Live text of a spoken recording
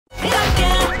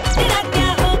तेरा क्या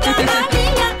होगा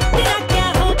आलिया, तेरा क्या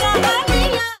होगा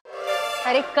आलिया।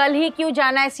 अरे कल ही क्यों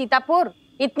जाना है सीतापुर,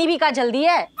 इतनी भी क्या जल्दी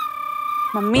है?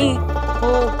 मम्मी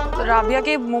वो राबिया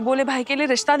के मुंह बोले भाई के लिए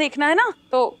रिश्ता देखना है ना,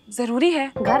 तो जरूरी है।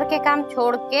 घर के काम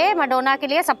छोड़ के मडोना के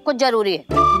लिए सब कुछ जरूरी है।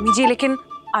 मम्मी जी लेकिन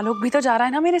आलोक भी तो जा रहा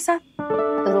है ना मेरे साथ।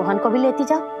 तो रोहन को भी लेती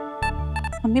जाओ।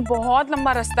 मम्मी बहुत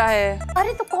लंबा रास्ता है।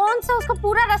 अरे तो कौन सा उसको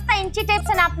पूरा रास्ता इंची टेप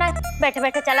से नापना है, बैठे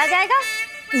बैठे चला जाएगा।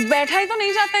 बैठा ही तो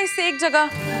नहीं जाता इससे एक जगह।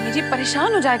 मम्मी जी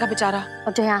परेशान हो जाएगा बेचारा।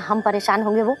 और जो यहाँ हम परेशान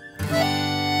होंगे वो।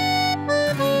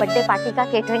 बर्थडे पार्टी का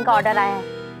केटरिंग का ऑर्डर आया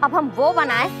है, अब हम वो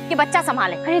बनाए कि बच्चा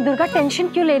संभाले। अरे दुर्गा टेंशन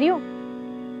क्यों ले रही हो,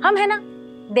 हम है ना,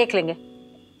 देख लेंगे।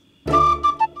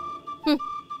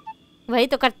 वही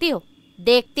तो करती हो,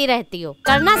 देखती रहती हो,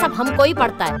 करना सब हमको ही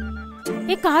पड़ता है।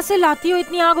 ये कहाँ से लाती हो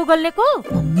इतनी आग उगलने को?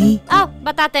 मम्मी आओ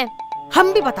बताते हैं,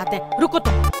 हम भी बताते हैं, रुको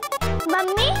तो।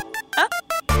 मम्मी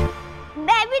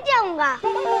मैं भी जाऊंगा।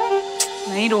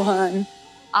 नहीं रोहन,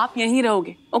 आप यहीं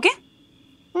रहोगे, ओके?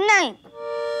 नहीं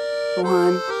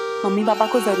रोहन, मम्मी पापा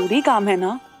को जरूरी काम है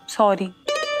ना, सॉरी।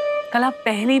 कल आप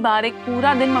पहली बार एक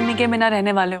पूरा दिन मम्मी के बिना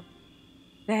रहने वाले हो,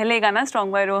 रह लेगा ना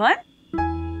स्ट्रॉन्ग बॉय रोहन?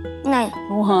 नहीं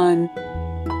रोहन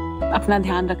अपना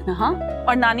ध्यान रखना, हाँ?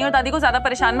 और नानी और दादी को ज्यादा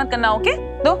परेशान मत करना, ओके?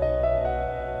 दो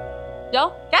जाओ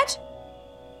कैच।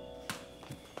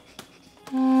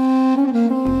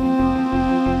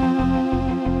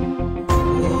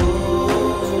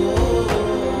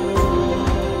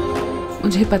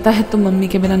 मुझे पता है तुम मम्मी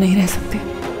के बिना नहीं रह सकते,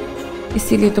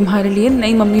 इसीलिए तुम्हारे लिए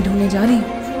नई मम्मी ढूंढने जा रही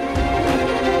हूँ।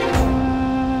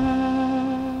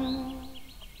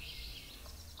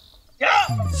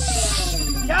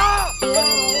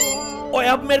 ओए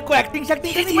अब मेरे को एक्टिंग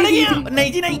शक्टिंग करनी पड़ेगी?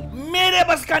 नहीं जी नहीं, मेरे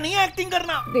बस का नहीं है एक्टिंग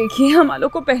करना। देखिए हम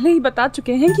आलोक को पहले ही बता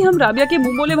चुके हैं कि हम राबिया के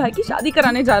मुंह बोले भाई की शादी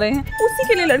कराने जा रहे हैं, उसी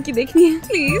के लिए लड़की देखनी है,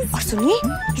 प्लीज। और सुनिए,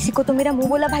 किसी को तो मेरा मुंह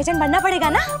बोला भाईजान बनना पड़ेगा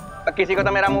ना। किसी को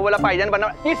तो मेरा मुंह बोला भाईजान बनना।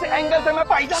 इस एंगल से मैं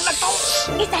भाईजान लगता हूँ,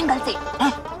 इस एंगल से।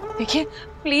 देखिए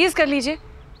प्लीज कर लीजिए,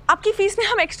 आपकी फीस में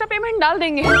हम एक्स्ट्रा पेमेंट डाल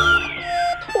देंगे।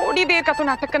 थोड़ी देर का तो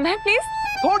नाटक करना है प्लीज।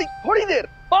 थोड़ी देर,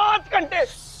 5 घंटे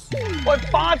और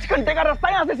 5 घंटे का रास्ता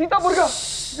यहाँ से सीतापुर का।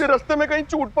 ये रास्ते में कहीं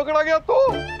चूट पकड़ा गया तो?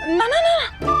 ना ना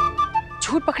ना,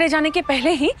 झूठ पकड़े जाने के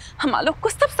पहले ही हम आलोक को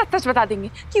सब सच बता देंगे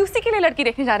कि उसी के लिए लड़की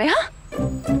देखने जा रहे हैं। हाँ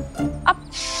अब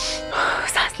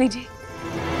सांस लीजिए,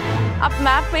 आप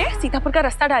मैप में सीतापुर का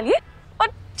रास्ता डालिए और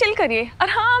चिल करिए,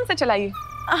 आराम से चलाइए।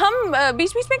 हम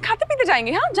बीच बीच में खाते पीते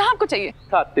जाएंगे, हाँ जहाँ आपको चाहिए।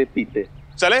 खाते पीते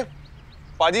चले।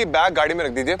 पाजी बैग गाड़ी में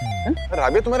रख दीजिए।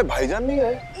 राबिया तुम्हारे भाईजान नहीं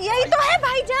है? यही तो है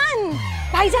भाईजान,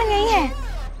 भाईजान यही है।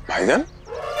 भाईजान?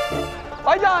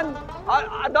 भाईजान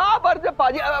आदाब अर्ज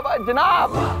पाजी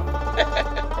जनाब।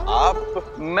 आप?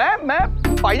 मैं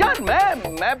भाईजान,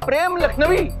 मैं प्रेम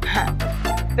लखनवी।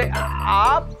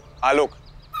 आप? आलोक।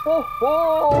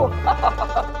 ओहो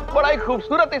बड़ा ही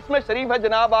खूबसूरत इसमें शरीफ है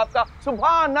जनाब आपका,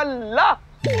 सुभान अल्लाह।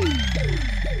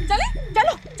 चले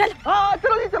चलो चलो। हाँ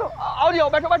चलो जी चलो, आओ जी आओ,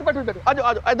 बैठो बैठो बैठो बैठो, आ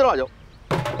जाओ इधर आ जाओ।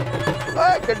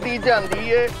 गड्डी जांदी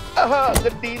है,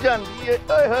 गड्डी जांदी है।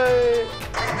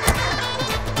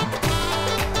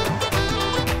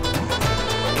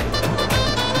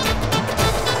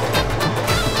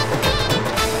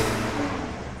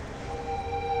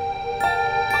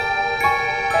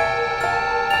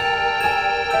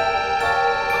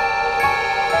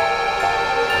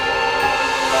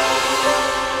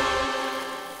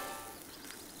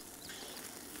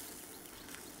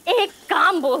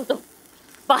 बोल दो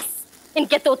बस,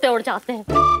 इनके तोते उड़ जाते हैं।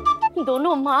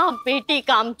 दोनों माँ बेटी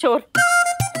काम चोर।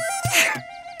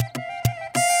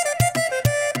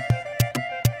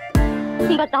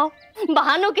 बताओ,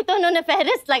 बहानों की तो उन्होंने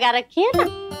फहरिस्त लगा रखी है ना।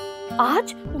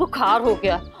 आज बुखार हो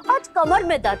गया, आज कमर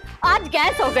में दर्द, आज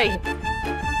गैस हो गई।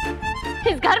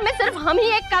 इस घर में सिर्फ हम ही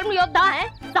एक कर्म योद्धा हैं,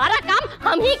 सारा काम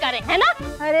हम ही करें, है ना?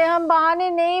 अरे हम बहाने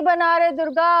नहीं बना रहे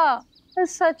दुर्गा,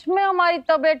 सच में हमारी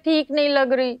तबीयत ठीक नहीं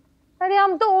लग रही। अरे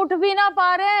हम तो उठ भी ना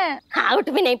पा रहे हैं। हाँ उठ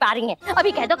भी नहीं पा रही हैं।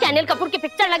 अभी कह दो कि अनिल कपूर की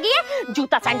पिक्चर लगी है,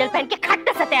 जूता सैंडल पहन के खट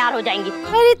से तैयार हो जाएंगी।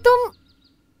 अरे तुम,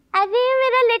 अरे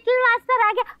मेरा लिटिल मास्टर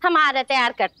आ गया, हमारा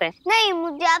तैयार करते हैं। नहीं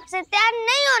मुझे आपसे तैयार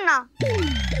नहीं होना।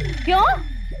 क्यों?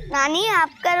 नानी आप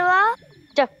करवाओ।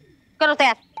 चल करो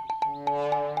तैयार।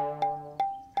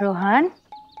 रोहन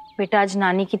बेटा, आज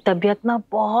नानी की तबीयत ना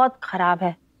बहुत खराब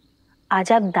है,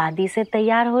 आज आप दादी से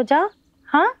तैयार हो जाओ।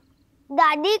 हाँ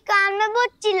दादी कान में बहुत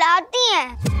चिल्लाती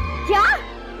हैं। क्या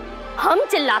हम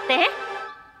चिल्लाते हैं?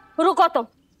 रुको तुम,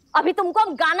 अभी तुमको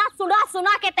हम गाना सुना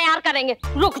सुना के तैयार करेंगे,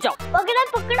 रुक जाओ। पकड़ा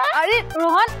पकड़ा। अरे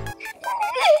रोहन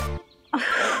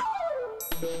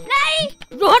नहीं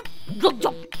रोहन रुक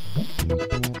जाओ।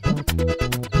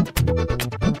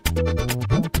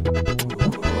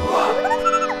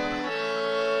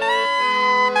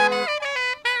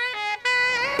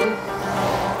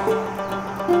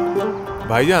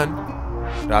 भाईजान,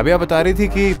 राबिया बता रही थी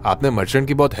कि आपने मर्चेंट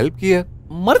की बहुत हेल्प की है।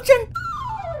 मर्चेंट?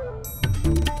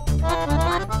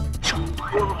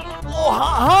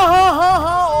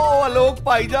 हाँ, ओ आलोक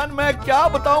भाईजान, मैं क्या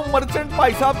बताऊं, मर्चेंट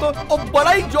भाई साहब तो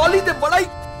बड़ा ही जॉली थे, बड़ा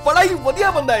ही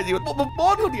बढ़िया बंदा है जी,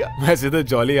 बहुत बढ़िया। वैसे तो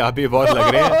जॉली आप ही बहुत लग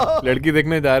रहे हैं। लड़की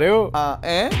देखने जा रहे हो?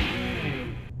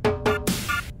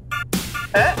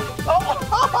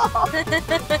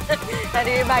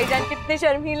 अरे भाईजान कितने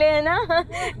शर्मीले हैं ना।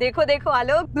 देखो देखो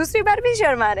आलोक दूसरी बार भी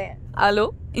शर्मा रहे हैं।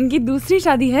 आलोक, इनकी दूसरी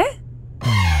शादी है।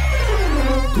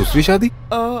 दूसरी शादी?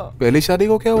 पहली शादी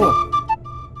को क्या हुआ?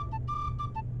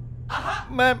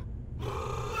 मैं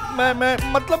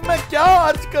क्या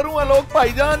अर्ज करूं आलोक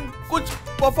भाईजान, कुछ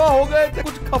वफा हो गए थे,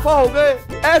 कुछ खफा हो गए,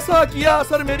 ऐसा किया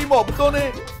असर मेरी मोहब्बतों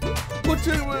ने, कुछ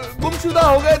गुमशुदा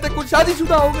हो गए थे, कुछ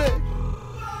शादीशुदा हो गए,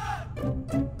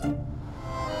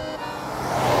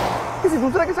 किसी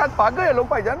दूसरे के साथ भाग गए आलोक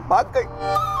भाईजान, भाग गए।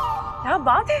 क्या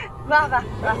बात है, वाह वाह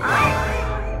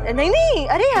वाह। नहीं,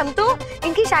 अरे हम तो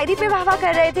इनकी शायरी पे वाह वाह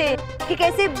कर रहे थे कि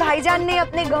कैसे भाईजान ने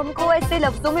अपने गम को ऐसे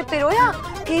लफ्जों में पिरोया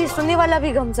कि सुनने वाला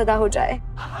भी गमज़दा हो जाए।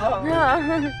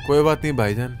 कोई बात नहीं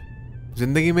भाईजान,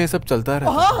 जिंदगी में ये सब चलता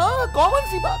रहता है। हाँ, कॉमन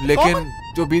सी बात। लेकिन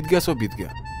जो बीत गया सो बीत गया।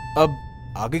 अब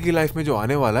आगे की लाइफ में जो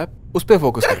आने वाला है उस पे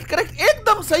फोकस करें। करेक्ट,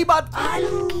 एकदम सही बात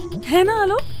है ना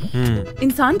आलोक?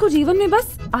 इंसान को जीवन में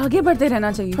बस आगे बढ़ते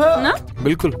रहना चाहिए, ना?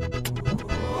 बिल्कुल।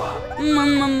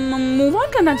 मूव ऑन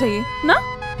करना चाहिए ना?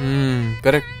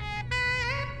 करेक्ट।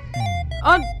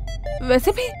 और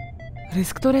वैसे भी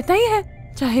रिस्क तो रहता ही है,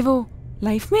 चाहे वो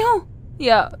लाइफ में हो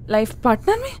या लाइफ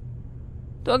पार्टनर में।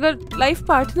 तो अगर लाइफ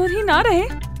पार्टनर ही ना रहे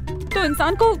तो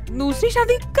इंसान को दूसरी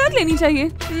शादी कर लेनी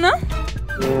चाहिए ना?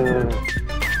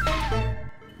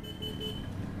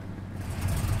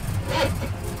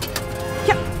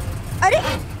 क्या? अरे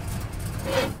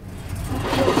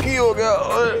की हो गया,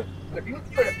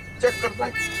 चेक करता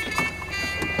है।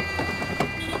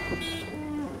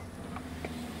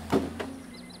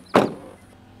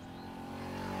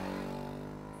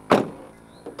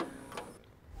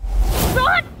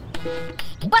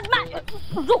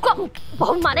 रुको,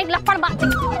 बहुत मारेंगे, लपड़ मार।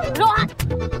 रोहन,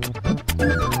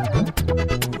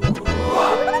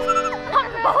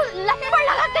 बहुत लपड़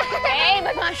लगाते हैं।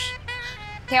 बदमाश,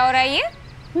 क्या हो रहा है ये?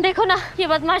 देखो ना, ये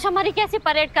बदमाश हमारी कैसी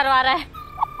परेड करवा रहा है।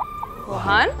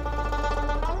 रोहन?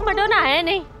 मडोना है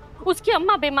नहीं, उसकी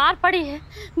अम्मा बीमार पड़ी है,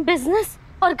 बिजनेस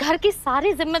और घर की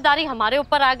सारी जिम्मेदारी हमारे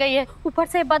ऊपर आ गई है, ऊपर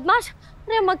से बदमाश।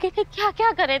 अरे मक्के के क्या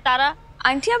क्या करे तारा।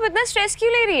 आंटी आप इतना स्ट्रेस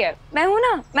क्यों ले रही है? मैं हूँ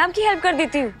ना, मैं आपकी हेल्प कर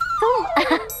देती हूँ।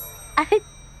 अरे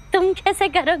तुम कैसे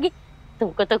करोगी?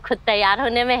 तुमको तो खुद तैयार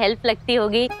होने में हेल्प लगती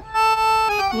होगी,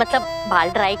 मतलब बाल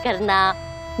ड्राई करना,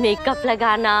 मेकअप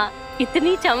लगाना,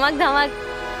 इतनी चमक धमक।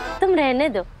 तुम रहने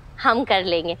दो, हम कर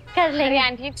लेंगे। अरे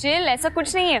आंटी चिल, ऐसा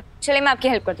कुछ नहीं है। चलिए मैं आपकी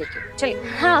हेल्प कर देती हूँ, चलिए।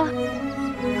 हाँ।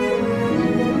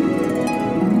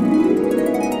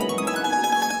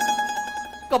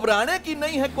 घबराने की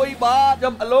नहीं है कोई बात,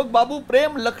 जब आलोक बाबू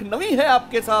प्रेम लखनवी है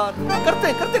आपके साथ।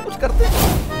 करते कुछ करते।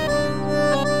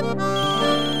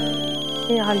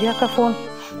 ये आलिया का फोन।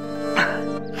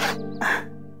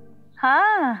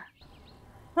 हाँ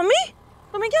मम्मी,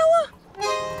 तुम्हें क्या हुआ?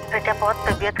 बेटा बहुत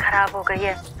तबीयत खराब हो गई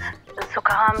है,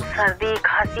 जुकाम, सर्दी,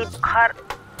 खांसी, बुखार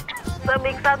सब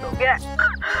एक साथ हो गया है।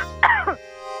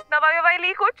 दवाई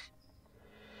ली कुछ?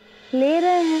 ले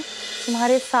रहे हैं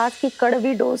तुम्हारे सास की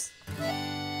कड़वी डोज।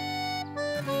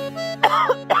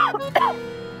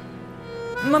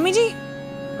 मम्मी जी,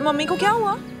 मम्मी को क्या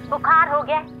हुआ? बुखार हो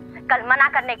गया, कल मना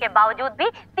करने के बावजूद भी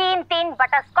 3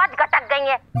 बटरस्कॉच गटक गई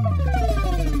है।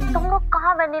 तुम लोग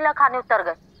कहाँ वेनिला खाने उतर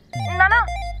गए? ना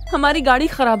हमारी गाड़ी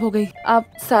खराब हो गई, आप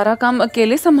सारा काम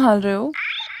अकेले संभाल रहे हो।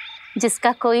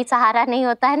 जिसका कोई सहारा नहीं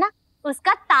होता है ना,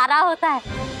 उसका तारा होता है।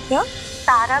 क्या?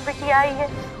 तारा बिटिया आई है,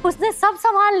 उसने सब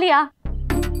संभाल लिया।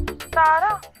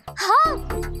 तारा? हाँ,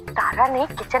 तारा ने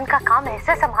किचन का काम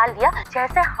ऐसे संभाल लिया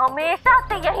जैसे हमेशा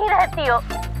से यहीं रहती हो।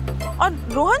 और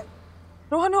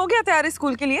रोहन हो गया तैयार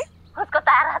स्कूल के लिए? उसको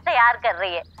तारा तैयार कर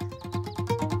रही है।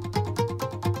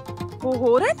 वो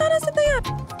हो रहा है तारा से तैयार?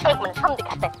 एक मिनट, हम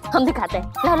दिखाते हैं।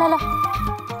 ला।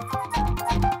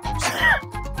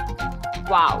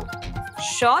 वाओ,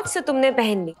 शॉर्ट्स तो तुमने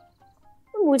पहन ली,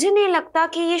 तो मुझे नहीं लगता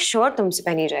कि ये शॉर्ट तुमसे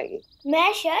पहनी जाएगी।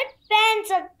 मैं शर्ट पहन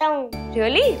सकता हूँ।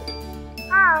 रियली?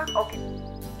 हाँ। ओके,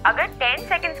 अगर 10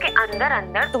 सेकंड्स के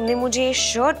अंदर तुमने मुझे ये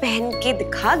शर्ट पहन के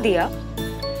दिखा दिया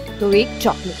तो एक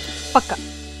चॉकलेट पक्का।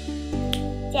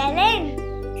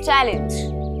 चैलेंज।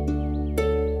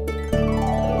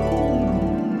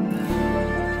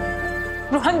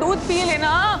 रोहन दूध पी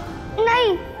लेना। नहीं,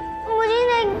 मुझे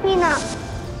नहीं पीना।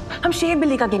 हम शेर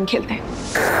बिल्ली का गेम खेलते हैं।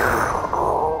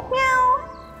 म्याऊ,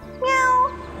 म्याऊ।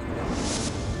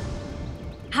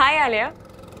 हाय आलिया।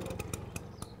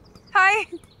 हाय।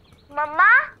 मम्मा,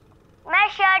 मैं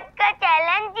शर्ट का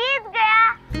चैलेंज जीत गया।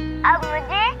 अब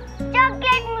मुझे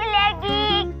चॉकलेट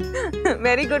मिलेगी।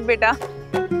 वेरी गुड बेटा।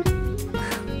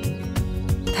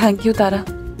 थैंक यू तारा।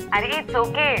 अरे it's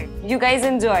okay, you guys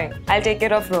enjoy, I will take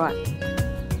care of Rohan.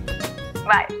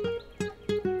 Bye.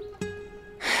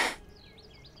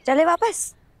 चले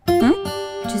वापस।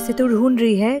 जिसे तू ढूंढ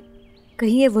रही है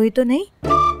कहीं ये वही तो नहीं?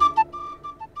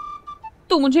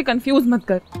 तू मुझे कंफ्यूज मत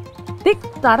कर। देख,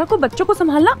 तारा को बच्चों को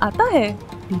संभालना आता है,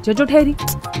 टीचर जो ठहरी,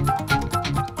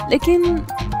 लेकिन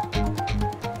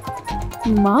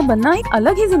माँ बनना एक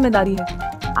अलग ही जिम्मेदारी है।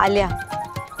 आलिया,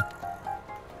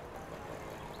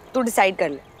 तू डिसाइड कर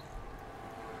ले,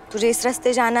 तुझे इस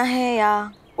रास्ते जाना है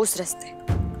या उस रास्ते।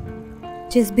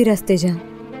 जिस भी रास्ते जा,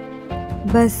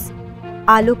 बस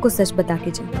आलोक को सच बता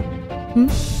के जा।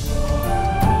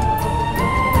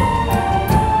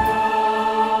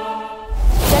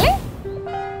 चले?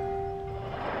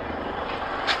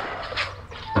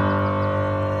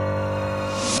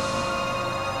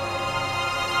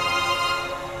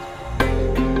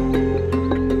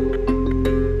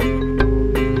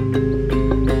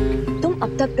 तुम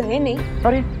अब तक गए नहीं।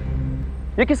 अरे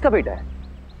ये किसका बेटा है?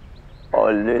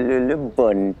 ले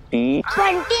बंटी।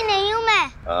 बंटी नहीं हूँ मैं।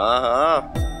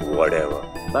 हाँ whatever।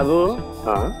 बाबू,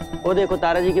 हाँ वो देखो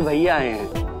तारा जी के भैया आए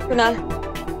हैं। कुणाल,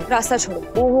 रास्ता छोड़ो।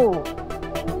 ओहो,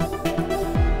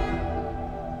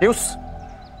 ये उस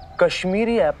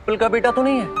कश्मीरी एप्पल का बेटा तो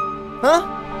नहीं है? हाँ?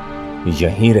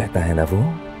 यहीं रहता है ना वो?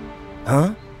 हाँ?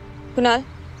 Kunal,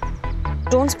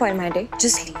 don't spoil my day,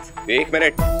 just leave. एक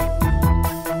मिनट।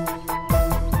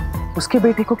 उसके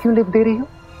बेटे को क्यों लिप दे रही हो?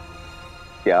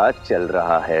 क्या चल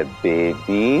रहा है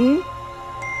बेबी?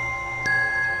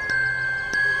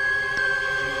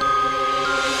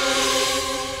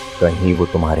 कहीं वो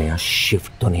तुम्हारे यहाँ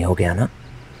शिफ्ट तो नहीं हो गया ना?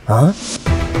 हाँ?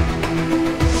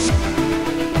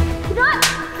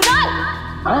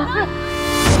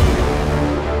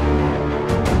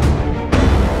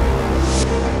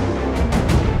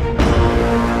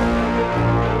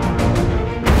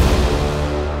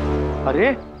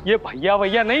 अरे ये भैया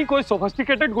भैया नहीं, कोई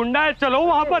सोफिस्टिकेटेड गुंडा है। चलो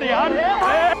वहां पर यार।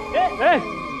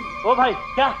 ओ भाई,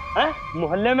 क्या है?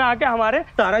 मोहल्ले में आके हमारे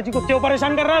तारा जी को क्यों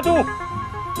परेशान कर रहा है तू?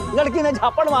 लड़की ने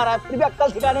झापड़ मारा है, फिर भी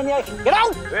अक्कल सिखाने नहीं आई। Get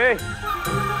out!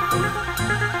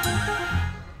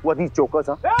 What these jokers,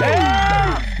 huh?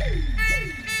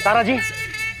 तारा जी,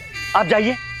 आप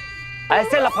जाइए।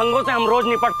 ऐसे लफंगों से हम रोज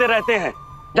निपटते रहते हैं।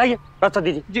 जाइए, रास्ता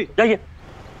दीजिए। जी जाइए।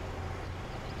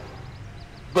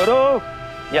 गुरु,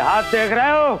 ये हाथ देख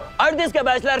रहे हो? अर्दिस के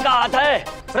बैचलर का हाथ है।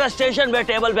 फ्रस्ट्रेशन में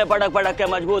टेबल पे पटक पटक के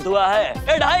मजबूत हुआ है।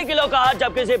 2.5 किलो का हाथ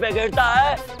जब किसी पे गिरता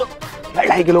है तो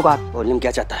 2.5 किलो का हाथ। बोलने में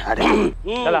क्या चाहता है? अरे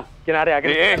चला किनारे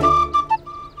आगे।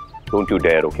 Don't you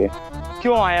dare, okay?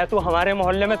 क्यों आया तू हमारे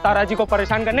मोहल्ले में? तारा जी को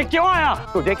परेशान करने क्यों आया?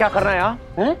 तुझे क्या करना है यहाँ?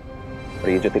 और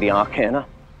ये जो तेरी आंखें हैं ना,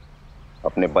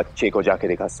 अपने बच्चे को जाके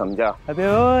देखा, समझा? अबे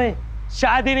ओए,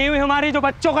 शादी नहीं हुई हमारी जो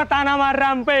बच्चों का ताना मार रहा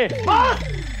हम पे।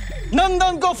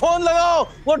 नंदन को फोन लगाओ,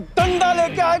 वो डंडा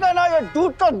लेके आएगा ना, ये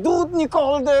दूध का दूध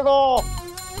निकाल देगा।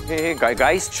 Hey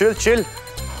guys, chill.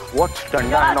 What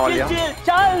डंडा and all यार?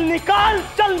 चल निकाल,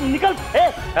 चल निकल।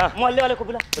 मोहल्ले वाले को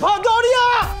बुला। भागौड़िया,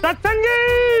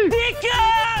 सत्संगी। ठीक है।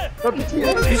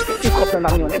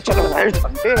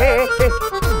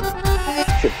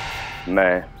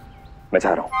 मैं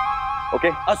जा रहा हूँ, ओके?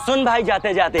 और सुन भाई,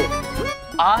 जाते जाते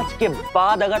आज के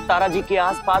बाद अगर तारा जी के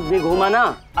आसपास भी घूमा ना,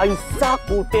 ऐसा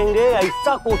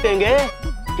कूटेंगे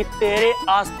कि तेरे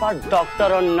आसपास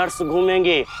डॉक्टर और नर्स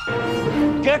घूमेंगे।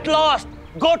 Get lost,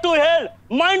 go to hell,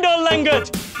 mind your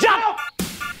language, जाओ।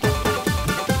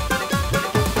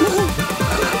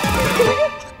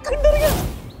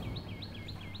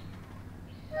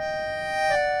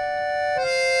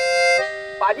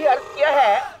 पाजी, अर्ज किया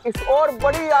है इस और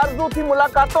बड़ी आरज़ू थी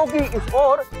मुलाकातों की,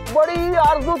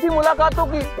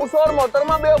 उस और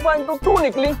मोहतरमा बेवफा इंटू 2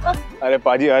 निकली। अरे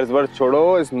पाजी, अर्ज वर्ज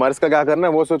छोड़ो, इस मर्ज का क्या करना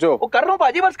है वो सोचो। वो कर रहा हूँ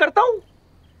पाजी, बस करता हूँ।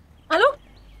 हेलो,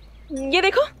 ये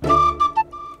देखो,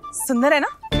 सुंदर है ना?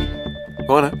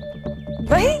 कौन है?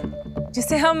 वही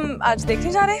जिसे हम आज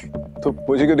देखने जा रहे हैं। तो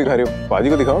मुझे क्यों दिखा रही हो? पाजी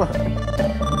को दिखाओ ना।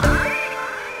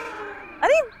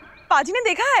 अरे पाजी ने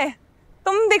देखा है,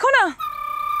 तुम देखो ना।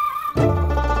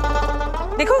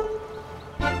 देखो,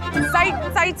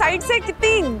 साइड से कितनी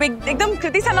एकदम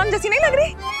कृति सनोन जैसी नहीं लग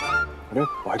रही? अरे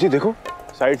पाजी देखो,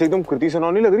 साइड से एकदम कृति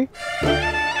सनोन नहीं लग रही?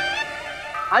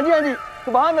 हाँ जी,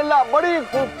 सुभान अल्लाह, बड़ी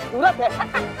खूबसूरत है।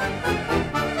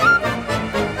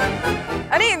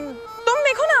 अरे तुम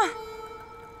देखो ना,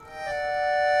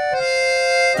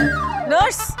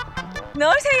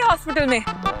 नर्स है ये हॉस्पिटल में।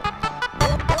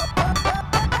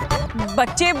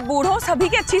 बच्चे बूढ़ों सभी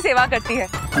की अच्छी सेवा करती है,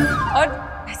 और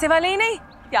पैसे वाले ही नहीं,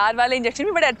 प्यार वाले इंजेक्शन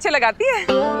भी बड़े अच्छे लगाती है।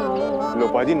 लो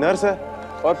पाजी नर्स है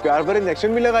और प्यार भरे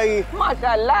इंजेक्शन भी लगाई।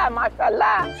 माशाल्लाह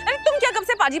माशाल्लाह। अरे तुम क्या कब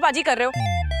से पाजी पाजी कर रहे हो?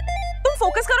 तुम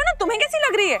फोकस करो ना, तुम्हें कैसी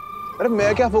लग रही है? अरे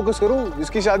मैं क्या फोकस करूं,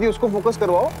 जिसकी शादी उसको फोकस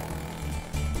करवाओ।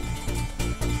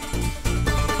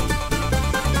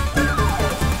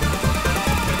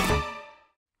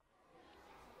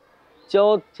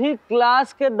 चौथी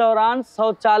क्लास के दौरान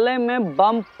शौचालय में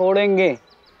बम फोड़ेंगे,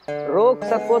 रोक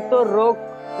सको तो रोक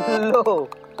लो।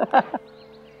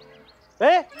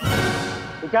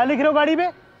 तो क्या लिख रहे हो गाड़ी पे?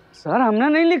 सर हमने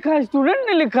नहीं लिखा है, स्टूडेंट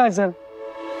ने लिखा है सर।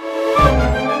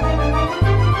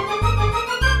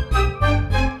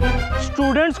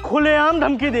 स्टूडेंट्स खुलेआम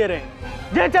धमकी दे रहे हैं,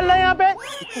 ये चल रहा है यहाँ पे।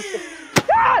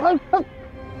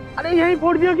 अरे यही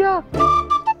फोड़ दिया क्या?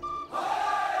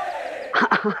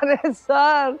 अरे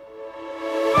सर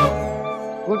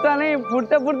फूटा नहीं,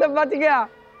 फूटते फूटते बच गया,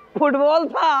 फुटबॉल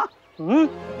था।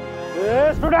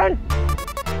 स्टूडेंट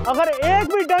अगर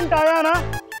एक भी डेंट आया ना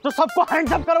तो सबको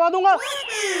हैंड्स अप करवा दूंगा।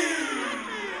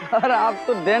 सर आप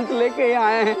तो डेंट लेके ही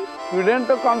आए हैं, स्टूडेंट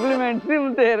तो कॉम्प्लीमेंट्री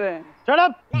में दे रहे हैं। Shut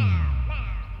up.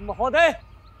 महोदय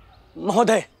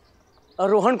महोदय,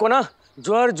 रोहन को ना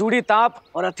ज्वर, जूड़ी, ताप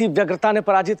और अति व्यग्रता ने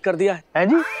पराजित कर दिया है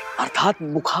जी? अर्थात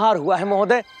बुखार हुआ है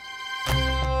महोदय।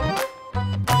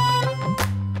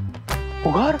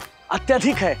 बुखार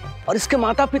अत्यधिक है और इसके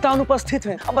माता पिता अनुपस्थित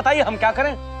हैं। अब बताइए हम क्या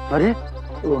करें? अरे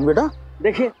रोहन बेटा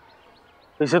देखिए,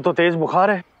 इसे तो तेज बुखार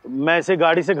है, मैं इसे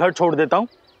गाड़ी से घर छोड़ देता हूँ,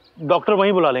 डॉक्टर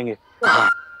वहीं बुला लेंगे। हाँ।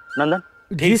 नंदन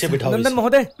ठीक से बिठाओ। नंदन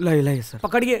महोदय लाइए सर,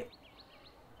 पकड़िए।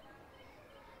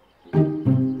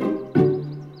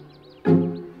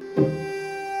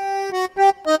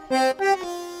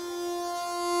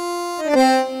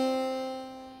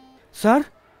 सर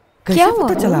कैसे क्या हुआ?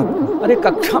 पता चला? अरे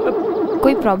कक्षा में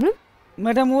कोई प्रॉब्लम?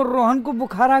 मैडम वो रोहन को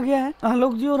बुखार आ गया है,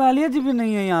 आलोक जी और आलिया जी भी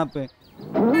नहीं है यहाँ पे।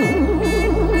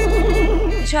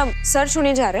 अच्छा सर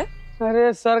छूने जा रहे हैं?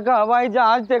 अरे सर का हवाई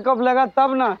जहाज टेकअप लगा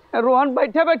तब ना, रोहन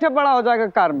बैठे बैठे बड़ा हो जाएगा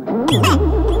कार में।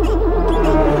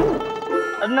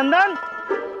 नंदन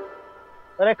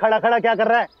अरे खड़ा खड़ा क्या कर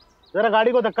रहा है, जरा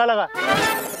गाड़ी को धक्का लगा।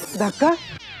 धक्का?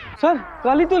 सर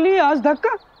कल ही तो ली, आज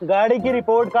धक्का? गाड़ी की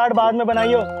रिपोर्ट कार्ड बाद में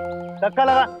बनाइयो, धक्का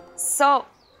लगा। सर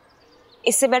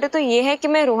इससे बेटर तो ये है कि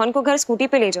मैं रोहन को घर स्कूटी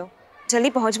पे ले जाऊं, जल्दी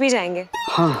पहुंच भी जाएंगे।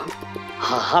 हाँ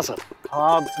हाँ हाँ सर,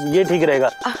 हाँ ये ठीक रहेगा।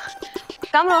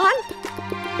 कम रोहन।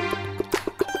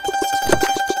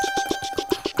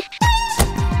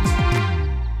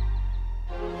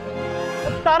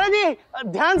 तारा जी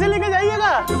ध्यान से लेके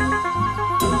जाइएगा।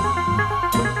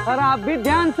 सर आप भी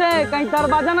ध्यान से, कहीं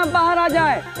दरवाजा ना बाहर आ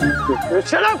जाए।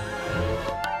 Shut up.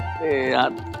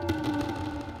 यार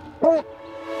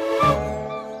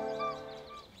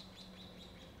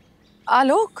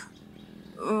आलोक,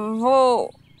 वो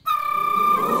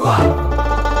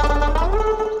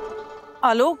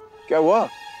आलोक क्या हुआ?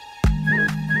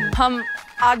 हम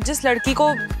आज जिस लड़की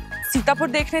को सीतापुर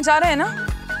देखने जा रहे हैं ना,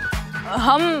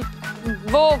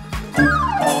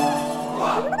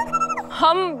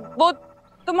 वो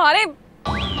तुम्हारे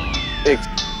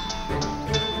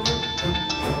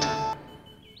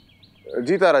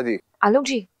जी तारा जी। आलोक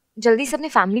जी जल्दी से अपने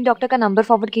फैमिली डॉक्टर का नंबर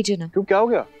फॉरवर्ड कीजिए ना। क्यों, क्या हो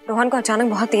गया? रोहन को अचानक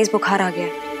बहुत तेज बुखार आ गया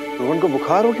है। रोहन को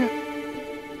बुखार हो गया?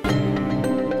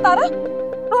 तारा,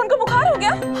 रोहन को बुखार हो गया?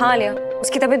 हाँ आलिया,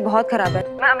 उसकी तबीयत बहुत खराब है।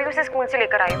 मैं अभी उसे स्कूल से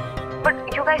लेकर आई हूँ।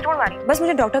 But you guys don't worry, बस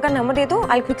मुझे डॉक्टर का नंबर दे दो,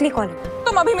 आई क्विकली कॉल हिम।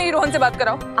 तुम अभी मेरी रोहन से बात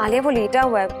कराओ। आलिया वो लेटा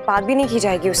हुआ है, बात भी नहीं की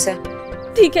जाएगी उससे।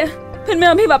 ठीक है, फिर मैं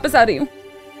अभी वापस आ रही हूँ।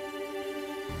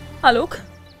 आलोक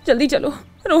जल्दी चलो,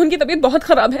 रोहन की तबीयत बहुत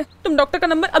खराब है। तुम डॉक्टर का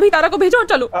नंबर अभी तारा को भेजो और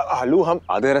चलो। आलू हम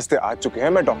आधे रास्ते आ चुके हैं,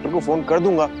 मैं डॉक्टर को फोन कर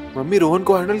दूंगा। मम्मी रोहन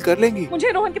को हैंडल कर लेंगी।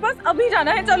 मुझे रोहन के पास अभी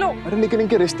जाना है, चलो। अरे लेकिन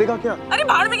इनके रिश्ते का क्या? अरे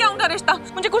बाहर में क्या उनका रिश्ता,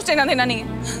 मुझे कुछ देना देना नहीं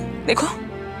है। देखो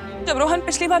जब रोहन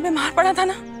पिछली बार बीमार पड़ा था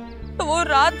ना, तो वो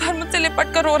रात भर मुझसे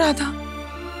लिपट कर रो रहा था।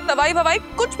 दवाई ववाई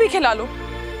कुछ भी खिला लो,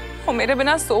 वो मेरे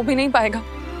बिना सो भी नहीं पाएगा।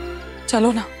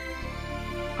 चलो ना।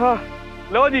 हाँ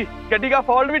लो जी, गड्डी का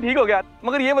फॉल्ट भी ठीक हो गया।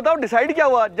 मगर ये बताओ डिसाइड क्या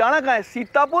हुआ, जाना कहाँ है,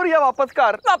 सीतापुर या वापस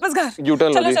घर? वापस घर।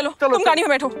 यूटर्न चलो चलो, तुम गाड़ी में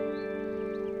बैठो।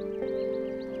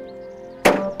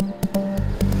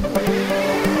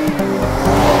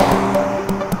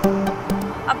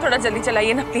 अब थोड़ा जल्दी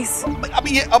चलाइए ना प्लीज।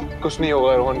 अब कुछ नहीं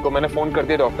होगा रोहन को, मैंने फोन कर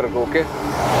दिया डॉक्टर को। ओके।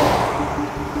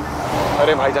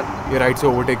 अरे भाईजान ये राइट से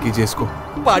ओवरटेक कीजिए इसको।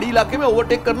 पहाड़ी इलाके में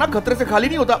ओवरटेक करना खतरे से खाली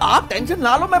नहीं होता। आप टेंशन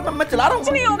ना लो, मैं चला रहा हूँ।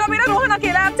 कुछ नहीं होगा, मेरा रोहन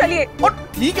अकेला है, आप चलिए। और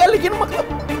ठीक है लेकिन मतलब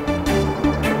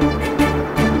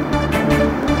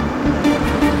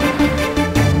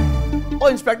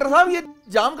इंस्पेक्टर साहब ये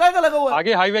जाम काहे का लगा हुआ है?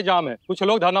 आगे हाईवे जाम है, कुछ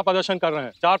लोग धरना प्रदर्शन कर रहे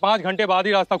हैं। 4-5 घंटे बाद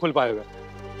ही रास्ता खुल पाएगा।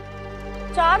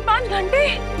 4-5 घंटे।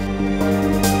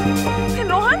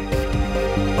 रोहन,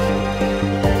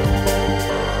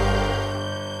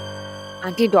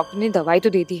 आंटी डॉक्टर ने दवाई तो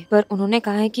दे दी है, पर उन्होंने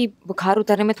कहा है कि बुखार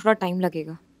उतरने में थोड़ा टाइम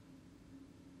लगेगा।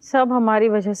 सब हमारी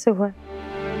वजह से हुआ।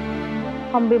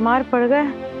 हम बीमार पड़ गए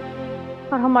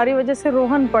और हमारी वजह से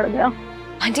रोहन पड़ गया।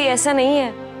 आंटी ऐसा नहीं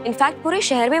है, इनफैक्ट पूरे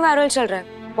शहर में वायरल चल रहा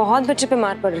है, बहुत बच्चे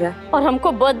बीमार पड़ रहे हैं। और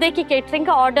हमको बर्थडे की केटरिंग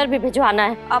का ऑर्डर भी भिजवाना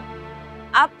है।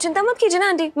 आप चिंता मत कीजिए ना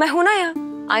आंटी, मैं हूं ना यहाँ।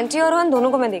 आंटी और रोहन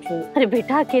दोनों को मैं देख लूंगी। अरे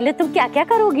बेटा, अकेले तुम क्या क्या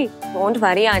करोगी? Don't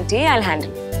worry aunty, I will handle.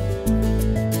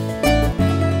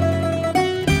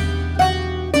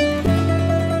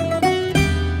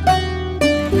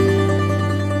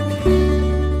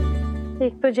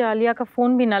 एक तो जालिया का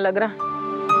फोन भी ना लग रहा।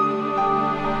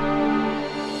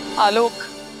 आलोक,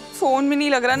 फोन भी नहीं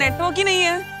लग रहा, नेटवर्क ही नहीं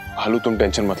है। आलू तुम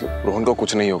टेंशन मत लो, रोहन को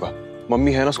कुछ नहीं होगा।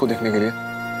 मम्मी है ना उसको देखने के लिए।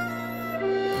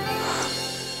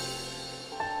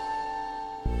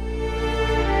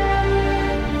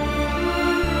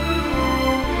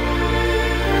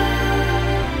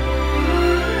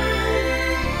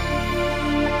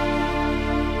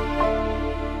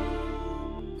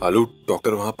 आलू,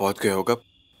 डॉक्टर वहां पहुंच गया होगा,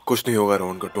 कुछ नहीं होगा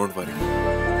रोहन को, don't worry.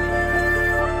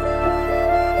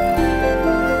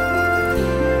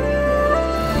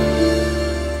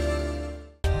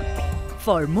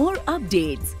 For more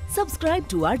updates, subscribe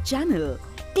to our channel,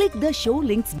 click the show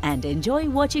links and enjoy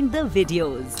watching the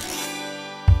videos.